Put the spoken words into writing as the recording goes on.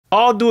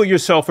All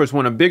do-it-yourselfers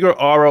want a bigger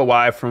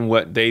ROI from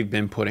what they've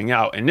been putting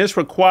out, and this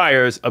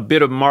requires a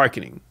bit of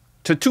marketing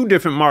to two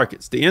different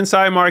markets, the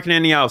inside market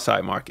and the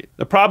outside market.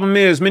 The problem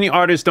is many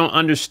artists don't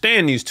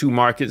understand these two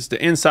markets,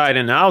 the inside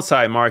and the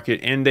outside market,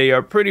 and they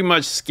are pretty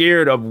much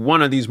scared of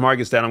one of these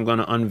markets that I'm going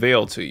to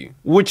unveil to you,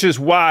 which is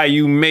why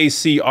you may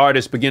see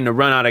artists begin to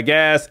run out of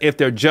gas if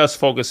they're just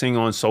focusing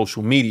on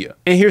social media.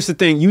 And here's the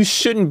thing, you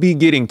shouldn't be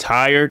getting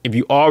tired if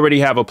you already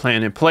have a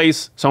plan in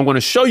place. So I'm going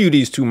to show you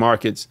these two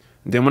markets.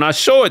 Then when I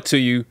show it to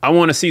you, I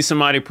want to see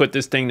somebody put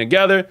this thing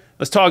together.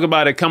 Let's talk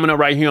about it coming up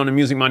right here on the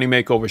Music Money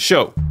Makeover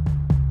Show.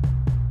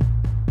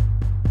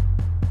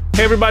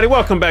 Hey everybody,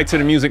 welcome back to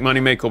the Music Money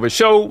Makeover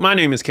Show. My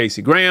name is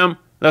Casey Graham.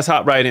 Let's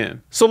hop right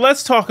in. So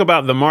let's talk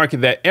about the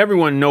market that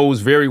everyone knows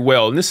very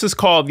well. And this is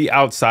called the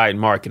outside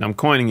market. I'm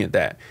coining it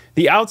that.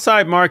 The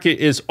outside market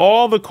is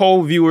all the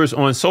cold viewers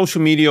on social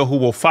media who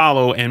will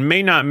follow and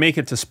may not make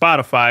it to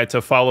Spotify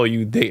to follow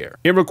you there.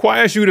 It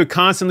requires you to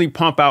constantly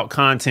pump out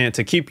content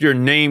to keep your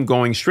name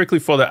going strictly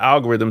for the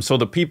algorithm so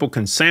the people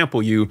can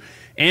sample you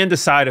and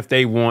decide if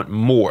they want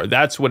more.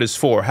 That's what it's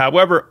for.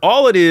 However,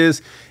 all it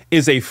is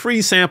a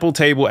free sample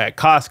table at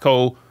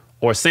Costco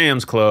or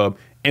Sam's Club,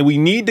 and we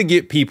need to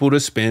get people to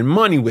spend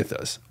money with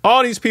us.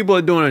 All these people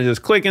are doing is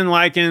just clicking,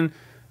 liking,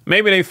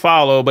 maybe they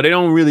follow, but they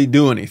don't really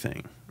do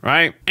anything,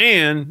 right?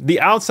 And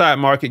the outside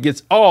market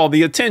gets all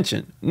the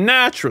attention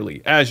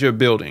naturally as you're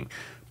building.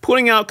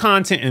 Putting out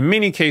content in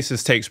many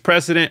cases takes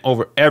precedent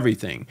over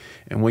everything.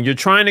 And when you're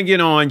trying to get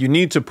on, you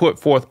need to put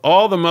forth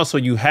all the muscle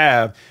you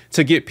have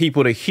to get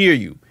people to hear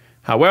you.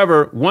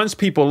 However, once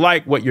people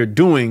like what you're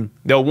doing,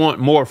 they'll want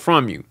more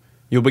from you.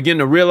 You'll begin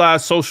to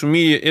realize social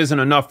media isn't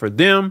enough for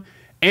them,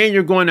 and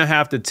you're going to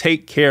have to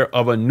take care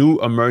of a new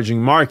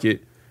emerging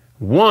market,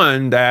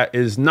 one that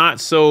is not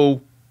so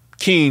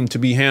keen to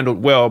be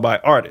handled well by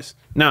artists.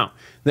 Now,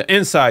 the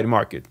inside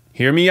market,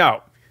 hear me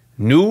out.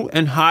 New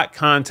and hot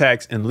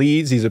contacts and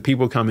leads, these are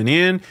people coming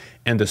in,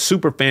 and the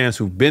super fans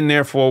who've been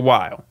there for a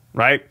while,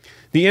 right?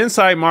 The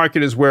inside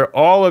market is where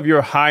all of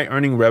your high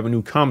earning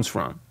revenue comes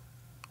from.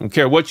 I don't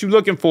care what you're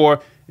looking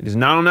for. It is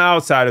not on the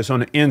outside, it's on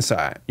the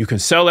inside. You can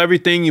sell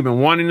everything you've been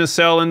wanting to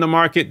sell in the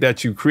market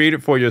that you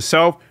created for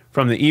yourself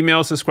from the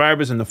email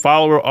subscribers and the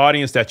follower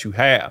audience that you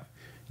have.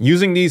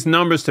 Using these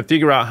numbers to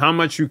figure out how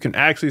much you can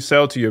actually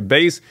sell to your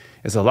base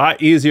is a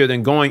lot easier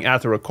than going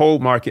after a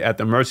cold market at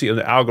the mercy of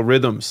the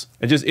algorithms.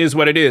 It just is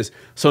what it is.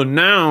 So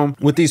now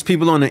with these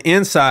people on the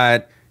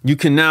inside, you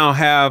can now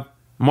have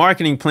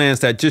marketing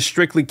plans that just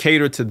strictly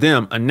cater to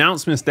them,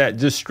 announcements that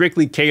just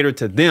strictly cater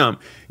to them.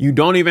 You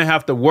don't even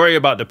have to worry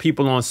about the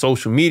people on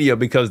social media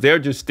because they're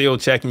just still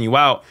checking you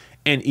out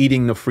and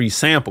eating the free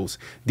samples.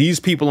 These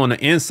people on the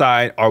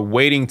inside are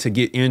waiting to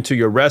get into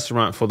your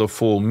restaurant for the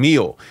full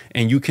meal.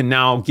 And you can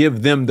now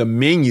give them the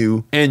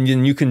menu, and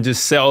then you can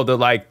just sell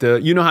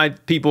you know how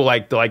people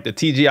like the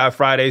TGI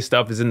Friday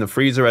stuff is in the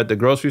freezer at the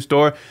grocery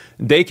store?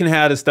 They can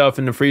have the stuff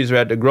in the freezer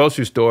at the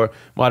grocery store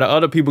while the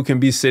other people can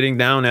be sitting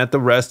down at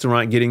the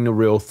restaurant getting the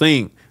real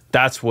thing.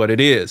 That's what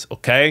it is,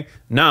 okay?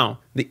 Now,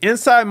 the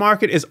inside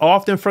market is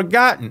often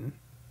forgotten.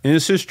 And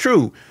this is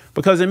true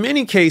because in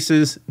many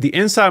cases, the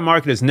inside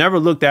market is never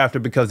looked after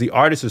because the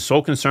artist is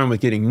so concerned with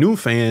getting new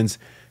fans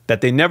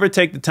that they never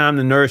take the time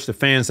to nourish the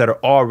fans that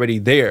are already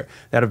there,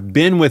 that have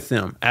been with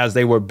them as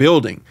they were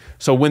building.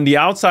 So when the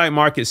outside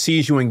market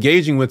sees you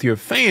engaging with your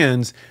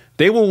fans,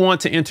 they will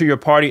want to enter your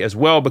party as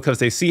well because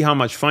they see how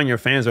much fun your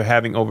fans are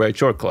having over at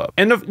your club.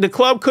 And the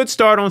club could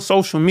start on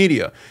social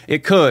media.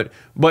 It could,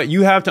 but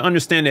you have to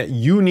understand that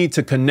you need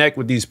to connect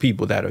with these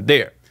people that are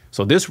there.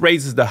 So this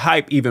raises the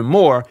hype even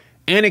more.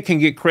 And it can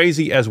get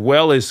crazy as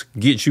well as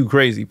get you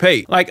crazy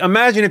paid. Like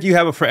imagine if you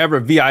have a forever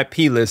VIP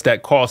list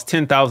that costs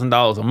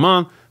 $10,000 a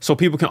month so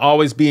people can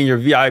always be in your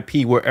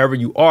VIP wherever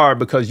you are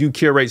because you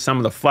curate some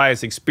of the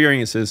flyest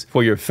experiences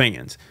for your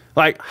fans.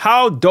 Like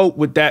how dope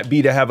would that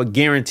be to have a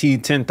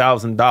guaranteed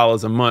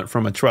 $10,000 a month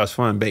from a trust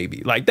fund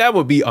baby? Like that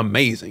would be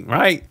amazing,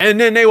 right? And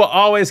then they will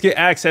always get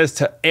access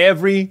to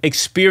every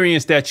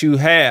experience that you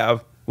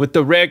have with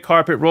the red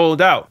carpet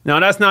rolled out. Now,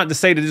 that's not to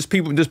say that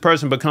this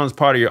person becomes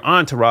part of your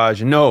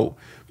entourage, no.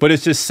 But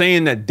it's just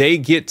saying that they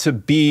get to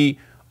be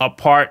a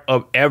part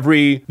of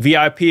every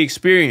VIP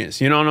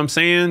experience. You know what I'm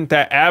saying?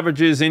 That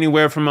averages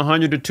anywhere from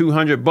 $100 to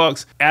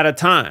 $200 at a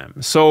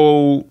time.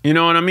 So, you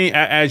know what I mean?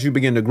 As you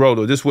begin to grow,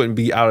 though, this wouldn't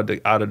be out of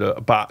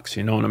the box.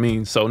 You know what I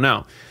mean? So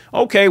now,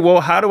 okay, well,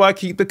 how do I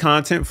keep the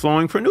content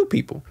flowing for new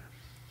people?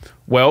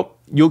 Well,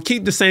 you'll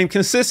keep the same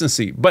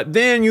consistency, but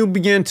then you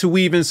begin to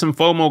weave in some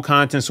FOMO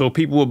content so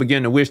people will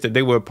begin to wish that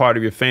they were a part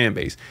of your fan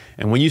base.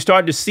 And when you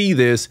start to see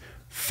this,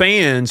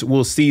 fans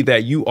will see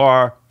that you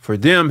are, for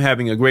them,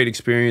 having a great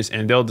experience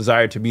and they'll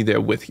desire to be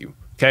there with you.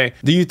 Okay.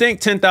 Do you think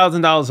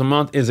 $10,000 a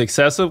month is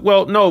excessive?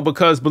 Well, no,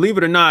 because believe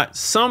it or not,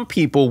 some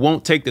people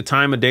won't take the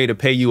time of day to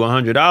pay you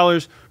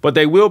 $100, but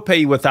they will pay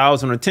you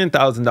 $1,000 or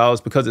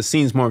 $10,000 because it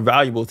seems more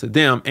valuable to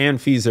them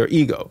and feeds their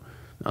ego.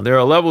 Now, there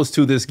are levels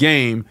to this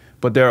game,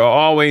 but there are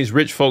always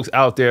rich folks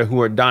out there who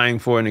are dying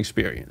for an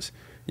experience.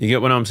 You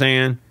get what I'm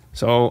saying?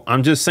 So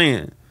I'm just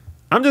saying,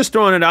 I'm just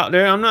throwing it out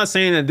there. I'm not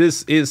saying that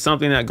this is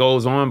something that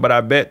goes on, but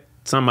I bet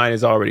somebody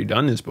has already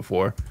done this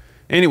before.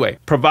 Anyway,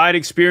 provide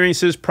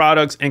experiences,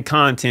 products, and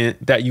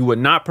content that you would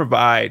not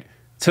provide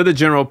to the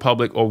general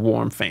public or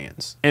warm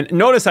fans. And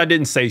notice I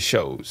didn't say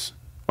shows,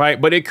 right?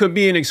 But it could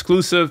be an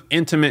exclusive,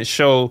 intimate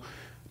show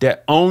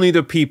that only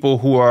the people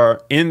who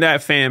are in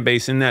that fan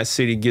base in that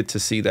city get to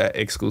see that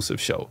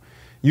exclusive show.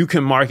 You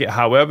can market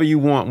however you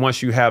want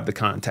once you have the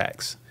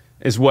contacts,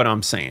 is what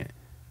I'm saying.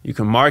 You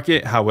can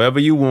market however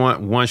you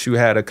want once you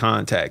have the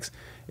contacts.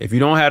 If you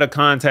don't have the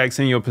contacts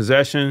in your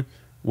possession,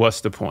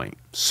 what's the point?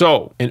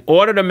 So in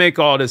order to make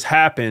all this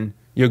happen,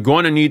 you're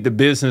going to need the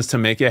business to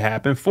make it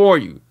happen for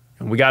you.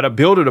 And we got to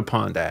build it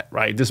upon that,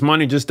 right? This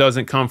money just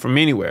doesn't come from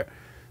anywhere.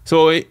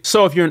 So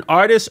if you're an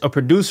artist, a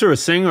producer, a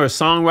singer, a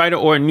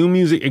songwriter, or a new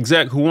music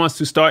exec who wants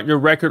to start your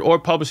record or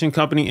publishing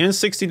company in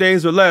 60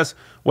 days or less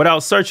without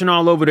searching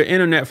all over the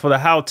internet for the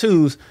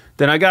how-tos,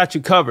 then I got you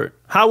covered.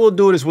 How we'll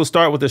do it is we'll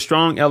start with a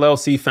strong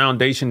LLC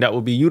foundation that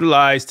will be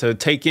utilized to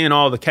take in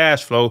all the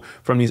cash flow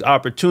from these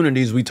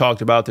opportunities we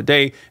talked about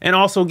today, and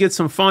also get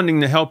some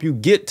funding to help you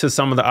get to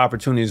some of the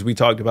opportunities we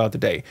talked about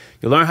today.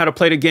 You'll learn how to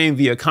play the game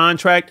via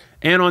contract,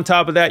 and on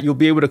top of that, you'll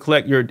be able to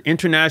collect your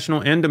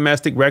international and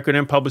domestic record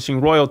and publishing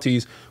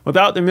royalties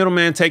without the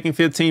middleman taking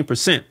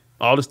 15%.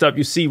 All the stuff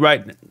you see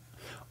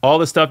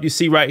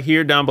right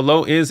here down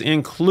below is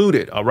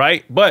included, all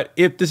right? But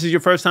if this is your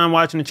first time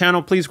watching the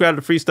channel, please grab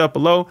the free stuff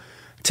below.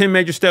 10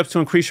 major steps to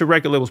increase your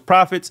record label's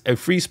profits. A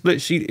free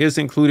split sheet is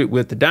included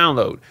with the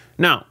download.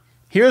 Now,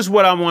 here's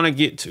what I want to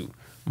get to.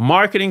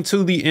 Marketing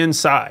to the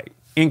inside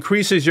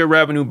increases your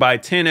revenue by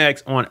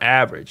 10x on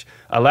average,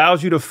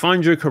 allows you to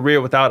fund your career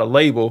without a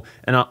label,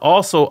 and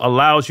also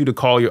allows you to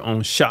call your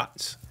own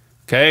shots,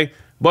 okay?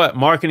 But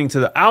marketing to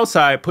the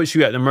outside puts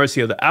you at the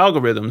mercy of the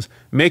algorithms,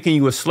 making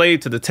you a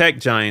slave to the tech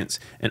giants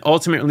and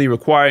ultimately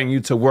requiring you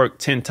to work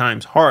 10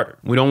 times harder.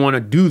 We don't want to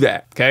do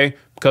that, okay?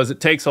 Because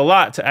it takes a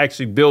lot to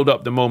actually build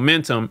up the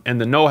momentum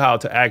and the know-how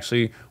to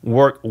actually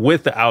work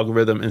with the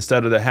algorithm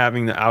instead of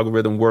having the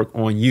algorithm work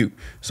on you.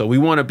 So we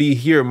want to be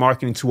here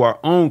marketing to our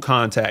own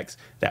contacts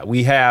that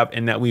we have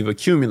and that we've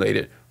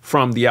accumulated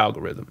from the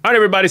algorithm. All right,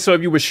 everybody. So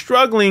if you were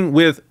struggling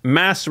with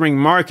mastering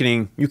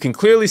marketing, you can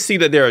clearly see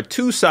that there are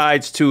two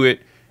sides to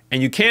it.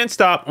 And you can't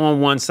stop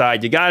on one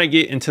side. You got to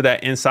get into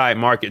that inside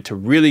market to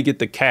really get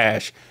the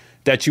cash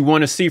that you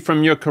want to see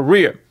from your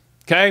career.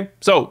 Okay.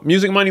 So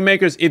music money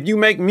makers, if you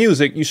make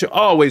music, you should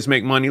always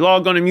make money.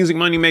 Log on to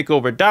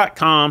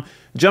musicmoneymakeover.com,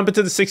 jump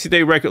into the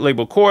 60-day record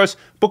label course,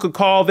 book a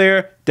call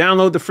there,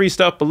 download the free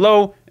stuff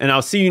below, and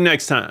I'll see you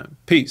next time.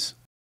 Peace.